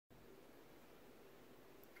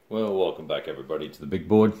Well, welcome back everybody to the big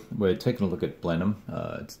board. We're taking a look at Blenheim.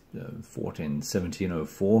 It's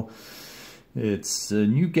 1704. It's a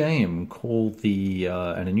new game called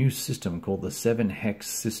and a new system called the 7 hex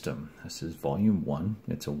system. This is volume 1.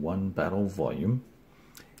 It's a 1 battle volume.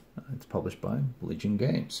 It's published by Blenheim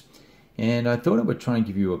Games. And I thought I would try and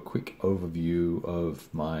give you a quick overview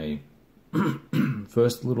of my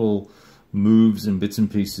first little moves and bits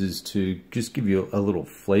and pieces to just give you a little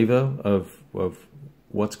flavor of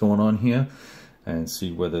what's going on here and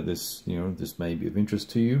see whether this may be of interest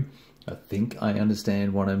to you. I think I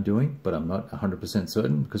understand what I'm doing, but I'm not 100%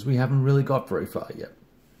 certain because we haven't really got very far yet.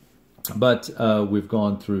 But we've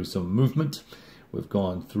gone through some movement, we've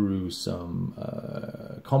gone through some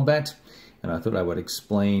combat, and I thought I would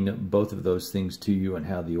explain both of those things to you and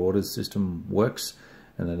how the orders system works.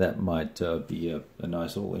 And then that might be a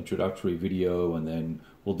nice little introductory video, and then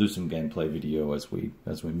we'll do some gameplay video as we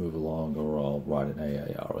move along, or I'll write an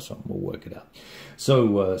AAR or something. We'll work it out.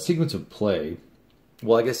 So sequence of play.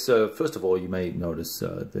 Well, I guess first of all, you may notice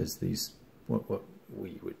there's these what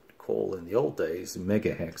we would call in the old days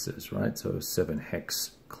mega hexes, right? So 7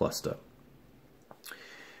 hex cluster,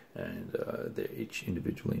 and they're each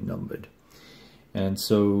individually numbered. And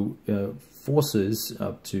so forces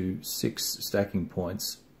up to 6 stacking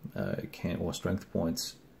points or strength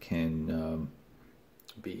points can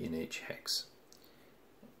be in each hex.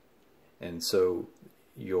 And so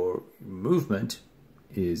your movement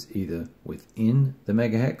is either within the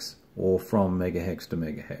megahex or from megahex to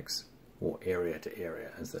megahex, or area to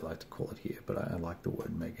area as they like to call it here, but I like the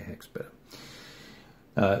word megahex better.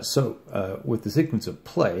 So with the sequence of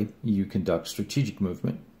play, you conduct strategic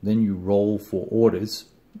movement, then you roll for orders,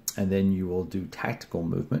 and then you will do tactical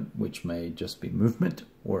movement, which may just be movement,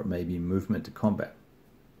 or it may be movement to combat.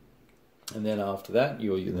 And then after that,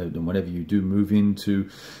 whenever you do move into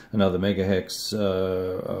another megahex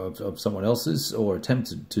of someone else's, or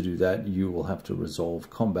attempt to do that, you will have to resolve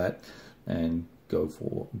combat and go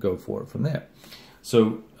for it from there.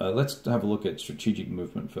 So let's have a look at strategic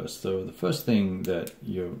movement first. So the first thing that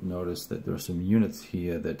you'll notice that there are some units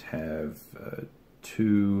here that have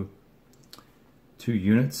two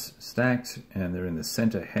units stacked, and they're in the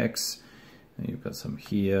center hex. And you've got some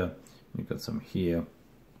here, you've got some here.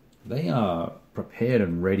 They are prepared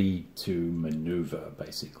and ready to maneuver,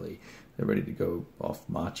 basically. They're ready to go off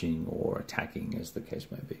marching or attacking, as the case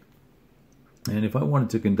may be. And if I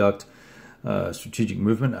wanted to conduct strategic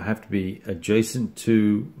movement, I have to be adjacent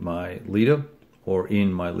to my leader or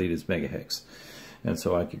in my leader's megahex. And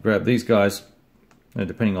so I could grab these guys, and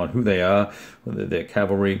depending on who they are, whether they're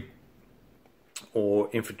cavalry or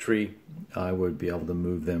infantry, I would be able to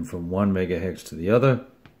move them from one megahex to the other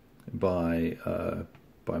by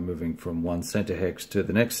moving from one center hex to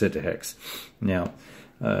the next center hex. Now,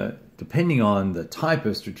 depending on the type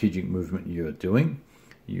of strategic movement you're doing,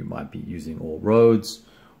 you might be using all roads,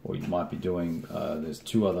 or you might be doing, there's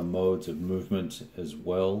 2 other modes of movement as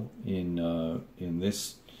well in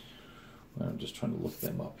this. I'm just trying to look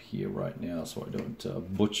them up here right now so I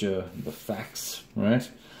don't butcher the facts, right?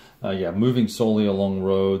 Yeah, moving solely along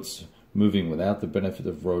roads, moving without the benefit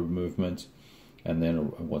of road movement, and then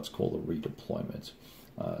what's called a redeployment.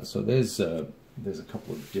 So there's a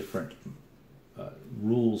couple of different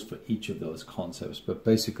rules for each of those concepts, but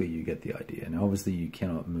basically you get the idea. And obviously you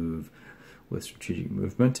cannot move with strategic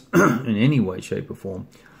movement in any way, shape, or form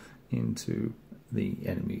into the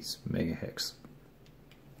enemy's megahex.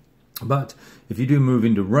 But if you do move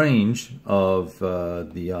into range of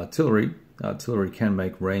the artillery can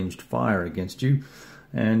make ranged fire against you,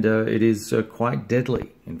 and it is quite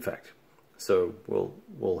deadly, in fact. So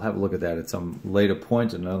we'll have a look at that at some later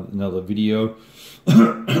point in another video.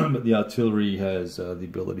 But the artillery has the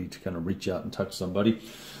ability to kind of reach out and touch somebody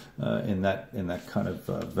in that kind of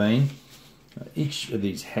vein. Each of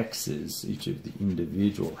these hexes, each of the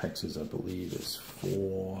individual hexes, I believe, is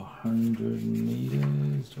 400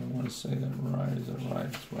 meters. Do I want to say that right? Is that right?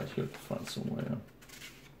 It's right here at the front somewhere.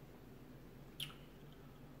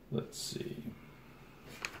 Let's see.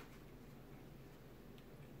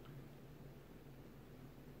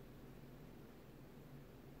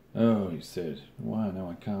 Oh, you said, wow, no,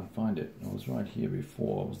 I can't find it. It was right here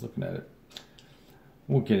before. I was looking at it.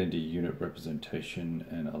 We'll get into unit representation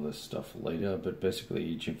and other stuff later, but basically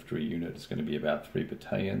each infantry unit is going to be about 3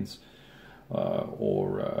 battalions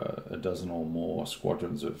or a dozen or more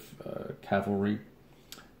squadrons of cavalry,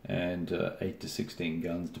 and 8 to 16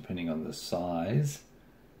 guns depending on the size.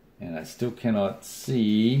 And I still cannot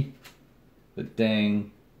see the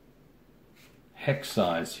dang hex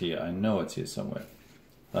size here. I know it's here somewhere.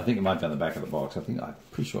 I think it might be on the back of the box. I'm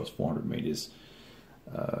pretty sure it's 400 meters.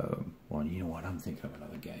 On you know what? I'm thinking of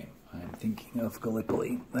another game. I'm thinking of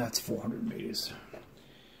Gallipoli. That's 400 meters.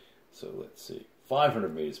 So let's see.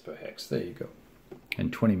 500 meters per hex. There you go.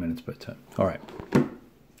 And 20 minutes per turn. All right.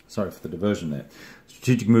 Sorry for the diversion there.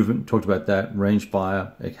 Strategic movement, talked about that. Range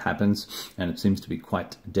fire, it happens, and it seems to be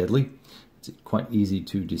quite deadly. It's quite easy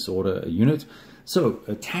to disorder a unit. So,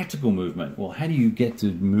 a tactical movement. Well, how do you get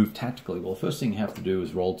to move tactically? Well, the first thing you have to do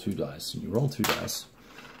is roll 2 dice. And you roll 2 dice,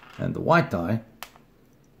 and the white die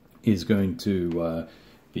is going to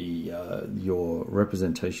be your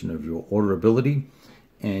representation of your order ability,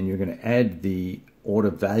 and you're going to add the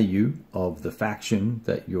order value of the faction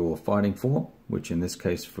that you're fighting for, which in this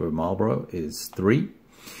case for Marlborough is 3.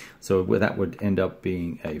 So where that would end up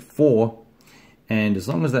being a 4. And as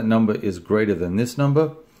long as that number is greater than this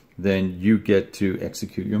number, then you get to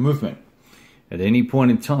execute your movement. At any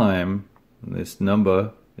point in time, this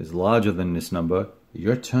number is larger than this number,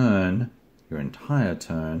 your turn, your entire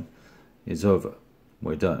turn, is over.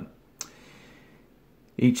 We're done.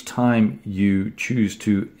 Each time you choose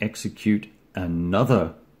to execute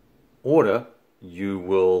another order, you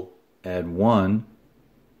will add 1.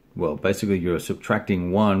 Well, basically you're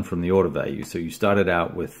subtracting 1 from the order value. So you started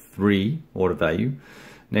out with 3 order value.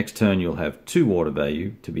 Next turn you'll have 2 order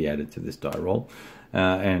value to be added to this die roll,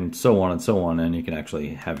 and so on and so on, and you can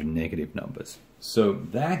actually have negative numbers. So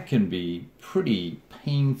that can be pretty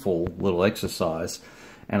painful little exercise,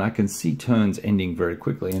 and I can see turns ending very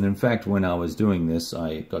quickly. And in fact, when I was doing this,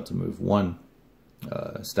 I got to move 1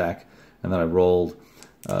 stack, and then I rolled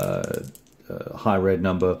a high red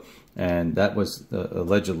number, and that was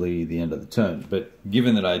allegedly the end of the turn. But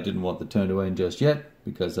given that I didn't want the turn to end just yet,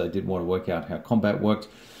 because I did want to work out how combat worked,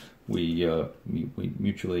 we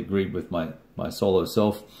mutually agreed with my solo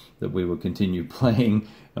self that we would continue playing,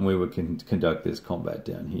 and we would conduct this combat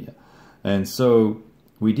down here. And so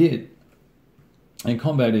we did. And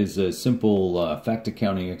combat is a simple factor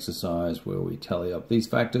counting exercise where we tally up these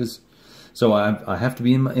factors. So I have to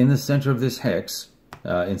be in the center of this hex,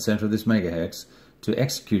 in center of this mega hex, to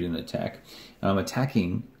execute an attack. And I'm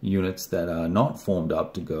attacking units that are not formed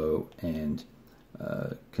up to go and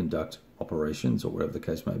conduct operations, or whatever the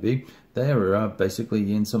case may be. They are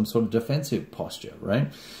basically in some sort of defensive posture,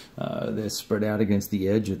 right? They're spread out against the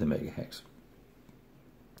edge of the mega hex.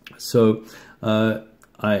 So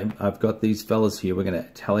I've got these fellas here. We're going to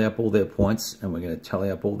tally up all their points, and we're going to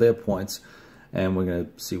tally up all their points, and we're going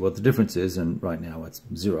to see what the difference is. And right now it's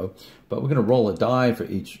 0, but we're going to roll a die for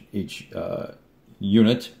each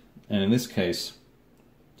unit. And in this case,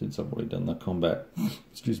 since I've already done the combat,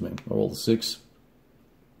 excuse me, I rolled a 6,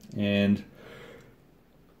 and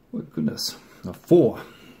oh goodness, a 4.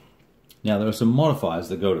 Now there are some modifiers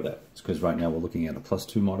that go to that. It's because right now we're looking at a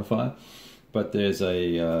 +2 modifier. But there's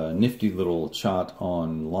a nifty little chart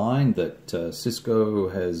online that Cisco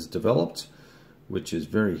has developed, which is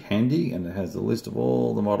very handy, and it has the list of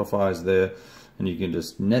all the modifiers there, and you can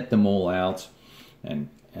just net them all out and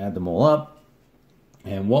add them all up.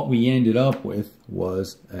 And what we ended up with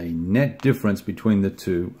was a net difference between the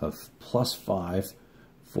two of +5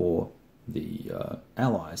 for the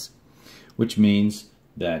Allies, which means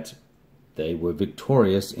that they were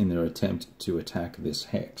victorious in their attempt to attack this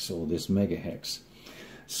hex, or this mega hex.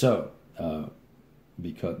 So,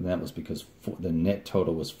 because the net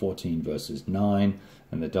total was 14 versus 9,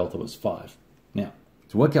 and the delta was 5. Now,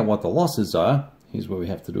 to work out what the losses are, here's where we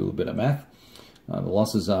have to do a little bit of math. The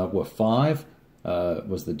losses were 5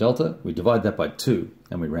 was the delta. We divide that by 2,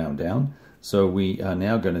 and we round down. So we are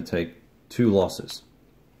now going to take 2 losses.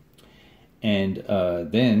 And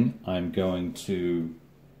then I'm going to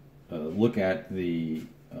look at the,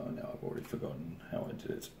 oh no, I've already forgotten how I did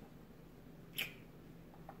it.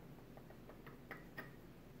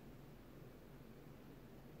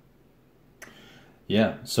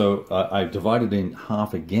 Yeah, so I've divided in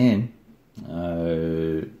half again.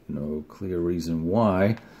 No clear reason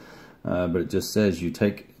why, but it just says you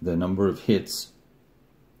take the number of hits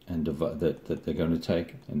and that they're going to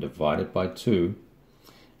take and divide it by 2,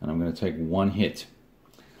 and I'm going to take 1 hit.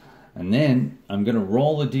 And then I'm going to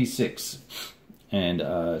roll a d6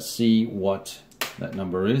 and see what that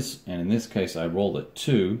number is. And in this case, I rolled a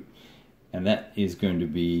 2, and that is going to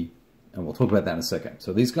be, and we'll talk about that in a second.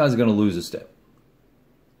 So these guys are going to lose a step.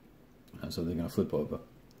 So they're going to flip over.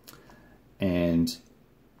 And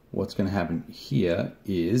what's going to happen here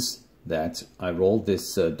is that I rolled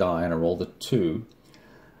this die, and I rolled a 2.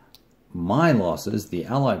 My losses, the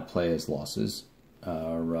Allied players' losses,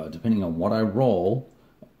 are depending on what I roll,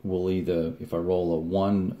 will either, if I roll a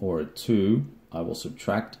 1 or a 2, I will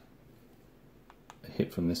subtract a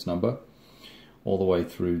hit from this number, all the way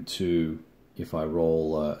through to, if I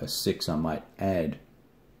roll a 6, I might add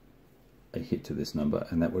a hit to this number,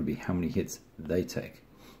 and that would be how many hits they take.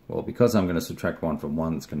 Well, because I'm going to subtract 1 from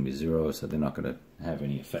 1, it's going to be 0, so they're not going to have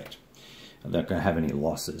any effect. They're not going to have any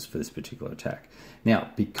losses for this particular attack.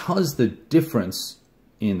 Now, because the difference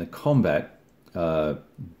in the combat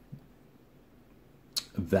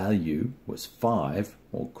value was 5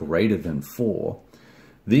 or greater than 4,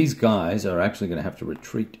 these guys are actually going to have to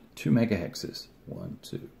retreat 2 megahexes. 1,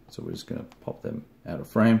 2. So we're just going to pop them out of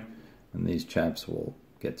frame, and these chaps will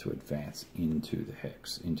get to advance into the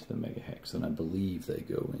hex, into the megahex, and I believe they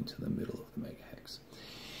go into the middle of the megahex.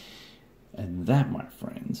 And that, my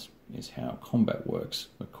friends, is how combat works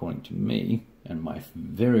according to me, and my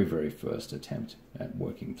very, very first attempt at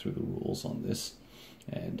working through the rules on this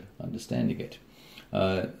and understanding it.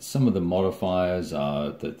 Some of the modifiers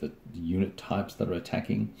are the unit types that are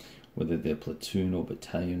attacking, whether they're platoon or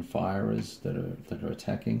battalion firers that are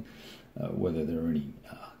attacking, whether there are any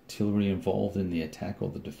artillery involved in the attack or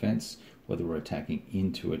the defense, whether we're attacking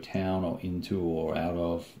into a town or into or out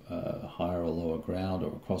of higher or lower ground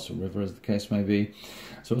or across a river, as the case may be.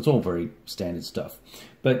 So it's all very standard stuff.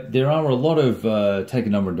 But there are a lot of take a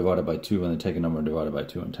number and divide it by 2, and then take a number and divide it by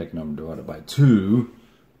 2, and take a number and divide it by 2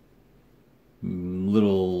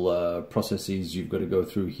 little processes you've got to go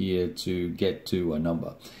through here to get to a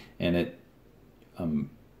number. And it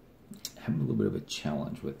have a little bit of a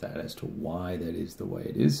challenge with that as to why that is the way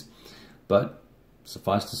it is. But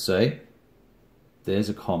suffice to say, there's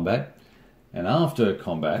a combat, and after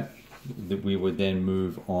combat that we would then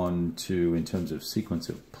move on to, in terms of sequence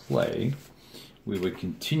of play, we would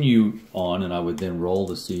continue on, and I would then roll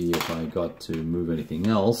to see if I got to move anything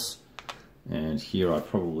else. And here I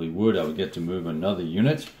probably would. I would get to move another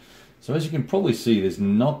unit. So as you can probably see, there's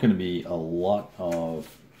not going to be a lot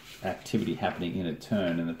of activity happening in a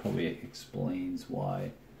turn, and that probably explains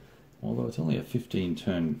why, although it's only a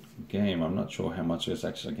 15-turn game, I'm not sure how much is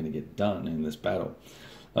actually going to get done in this battle.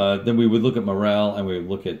 Then we would look at morale, and we would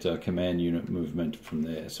look at command unit movement from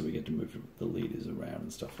there, so we get to move the leaders around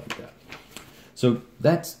and stuff like that. So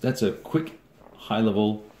that's a quick,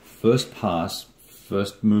 high-level, first pass,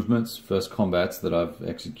 first movements, first combats that I've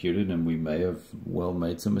executed, and we may have well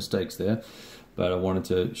made some mistakes there, but I wanted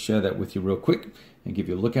to share that with you real quick and give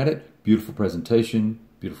you a look at it. Beautiful presentation,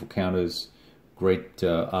 beautiful counters, great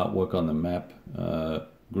artwork on the map.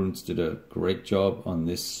 Gruntz did a great job on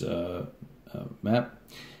this map,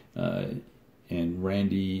 and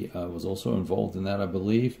Randy was also involved in that, I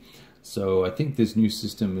believe. So I think this new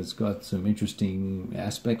system has got some interesting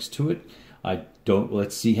aspects to it.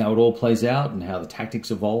 Let's see how it all plays out and how the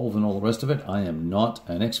tactics evolve and all the rest of it. I am not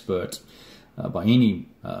an expert by any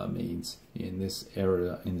means in this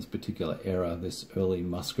era, in this particular era, this early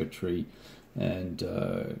musketry and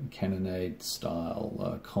cannonade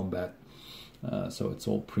style combat. So it's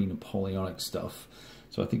all pre-Napoleonic stuff.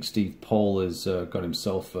 So I think Steve Pohl has got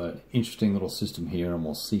himself an interesting little system here, and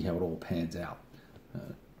we'll see how it all pans out.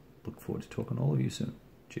 Look forward to talking to all of you soon.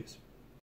 Cheers.